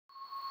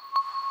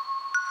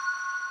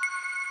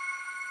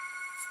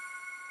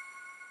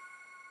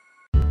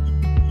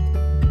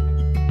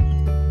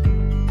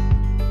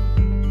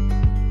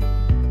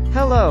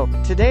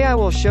Today I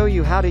will show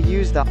you how to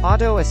use the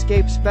Auto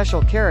Escape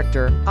Special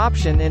Character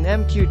option in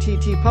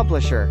MQTT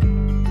Publisher.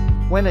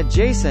 When a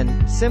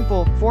JSON,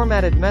 simple,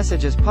 formatted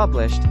message is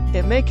published,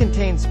 it may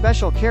contain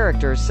special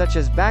characters such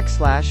as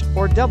backslash,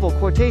 or double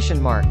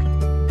quotation mark.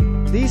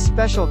 These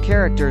special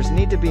characters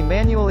need to be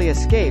manually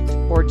escaped,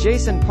 or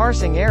JSON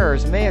parsing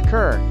errors may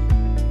occur.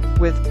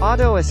 With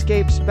Auto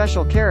Escape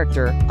Special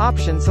Character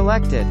option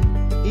selected,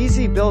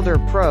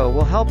 EasyBuilder Pro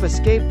will help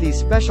escape these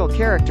special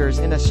characters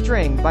in a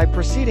string by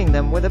preceding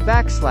them with a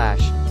backslash.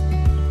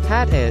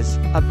 Hat is,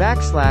 a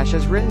backslash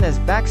is written as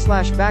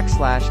backslash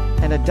backslash,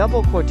 and a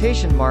double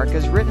quotation mark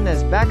is written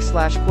as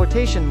backslash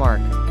quotation mark.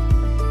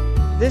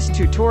 This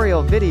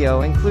tutorial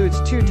video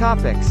includes 2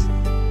 topics.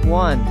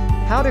 1.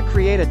 How to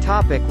create a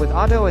topic with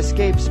Auto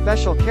Escape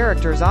Special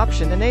Characters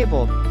option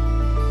enabled.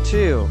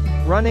 2.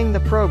 Running the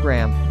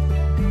program.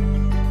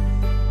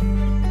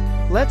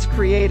 Let's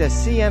create a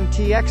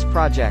CMTX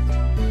project.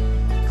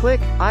 Click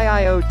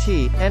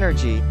IIoT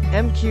Energy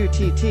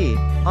MQTT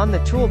on the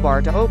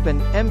toolbar to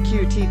open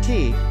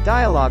MQTT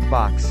dialog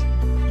box.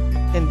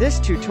 In this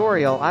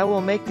tutorial I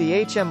will make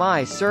the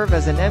HMI serve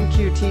as an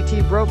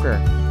MQTT broker.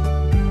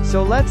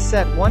 So let's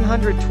set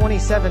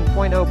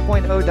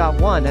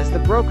 127.0.0.1 as the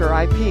broker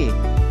IP.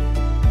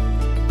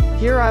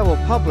 Here I will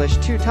publish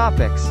 2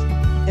 topics.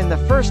 In the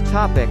first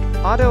topic,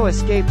 Auto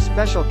Escape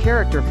Special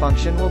Character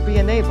function will be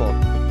enabled.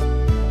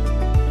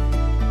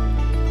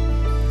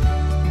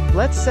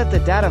 Let's set the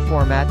data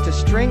format to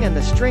string and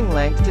the string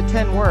length to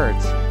 10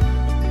 words.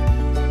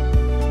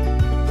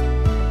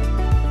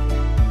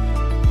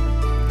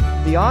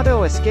 The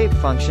Auto Escape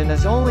function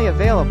is only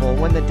available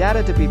when the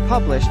data to be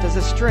published is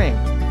a string.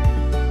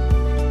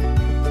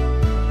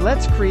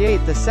 Let's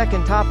create the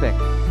second topic.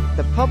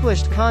 The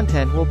published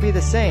content will be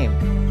the same,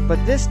 but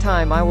this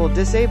time I will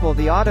disable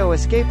the Auto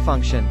Escape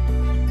function.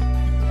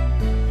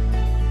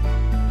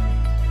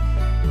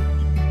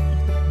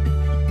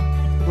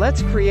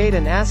 Let's create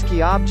an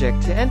ASCII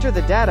object to enter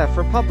the data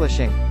for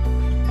publishing.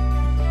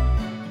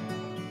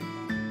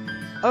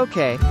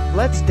 Okay,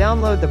 let's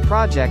download the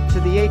project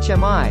to the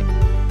HMI.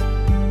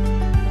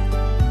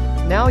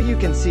 Now you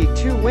can see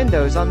 2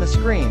 windows on the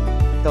screen.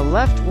 The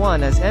left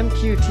one is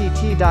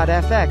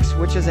MQTT.fx,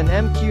 which is an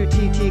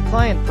MQTT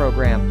client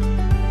program.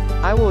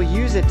 I will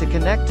use it to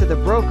connect to the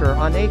broker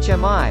on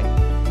HMI.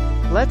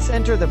 Let's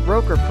enter the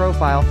broker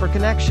profile for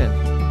connection.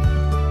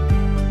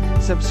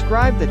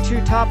 Subscribe the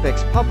 2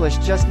 topics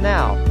published just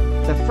now.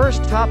 The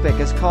first topic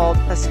is called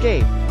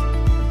Escape,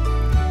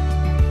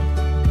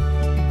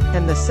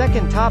 and the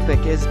second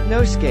topic is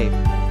Noscape.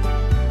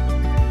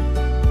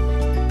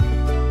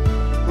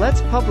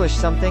 Let's publish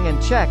something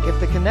and check if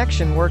the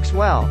connection works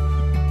well.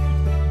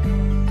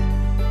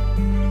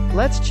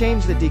 Let's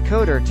change the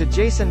decoder to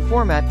JSON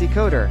format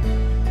decoder.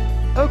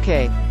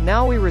 Okay,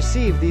 now we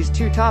receive these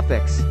 2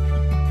 topics.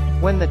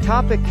 When the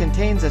topic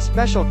contains a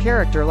special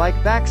character like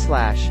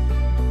backslash,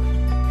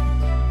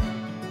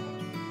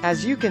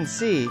 as you can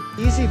see,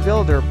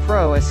 EasyBuilder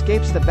Pro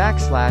escapes the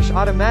backslash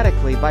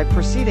automatically by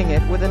preceding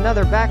it with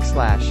another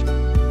backslash.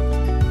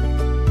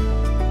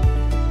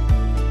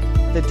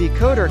 The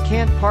decoder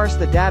can't parse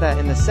the data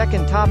in the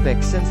second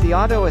topic since the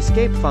auto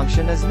escape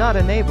function is not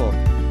enabled.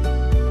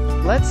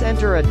 Let's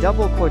enter a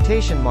double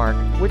quotation mark,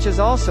 which is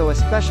also a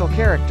special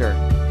character.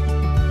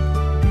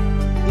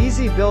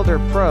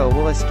 EasyBuilder Pro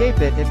will escape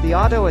it if the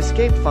auto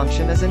escape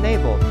function is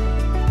enabled.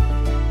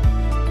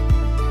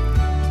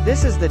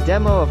 This is the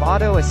demo of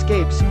Auto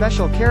Escape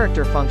Special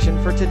Character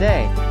function for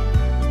today.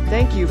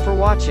 Thank you for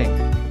watching.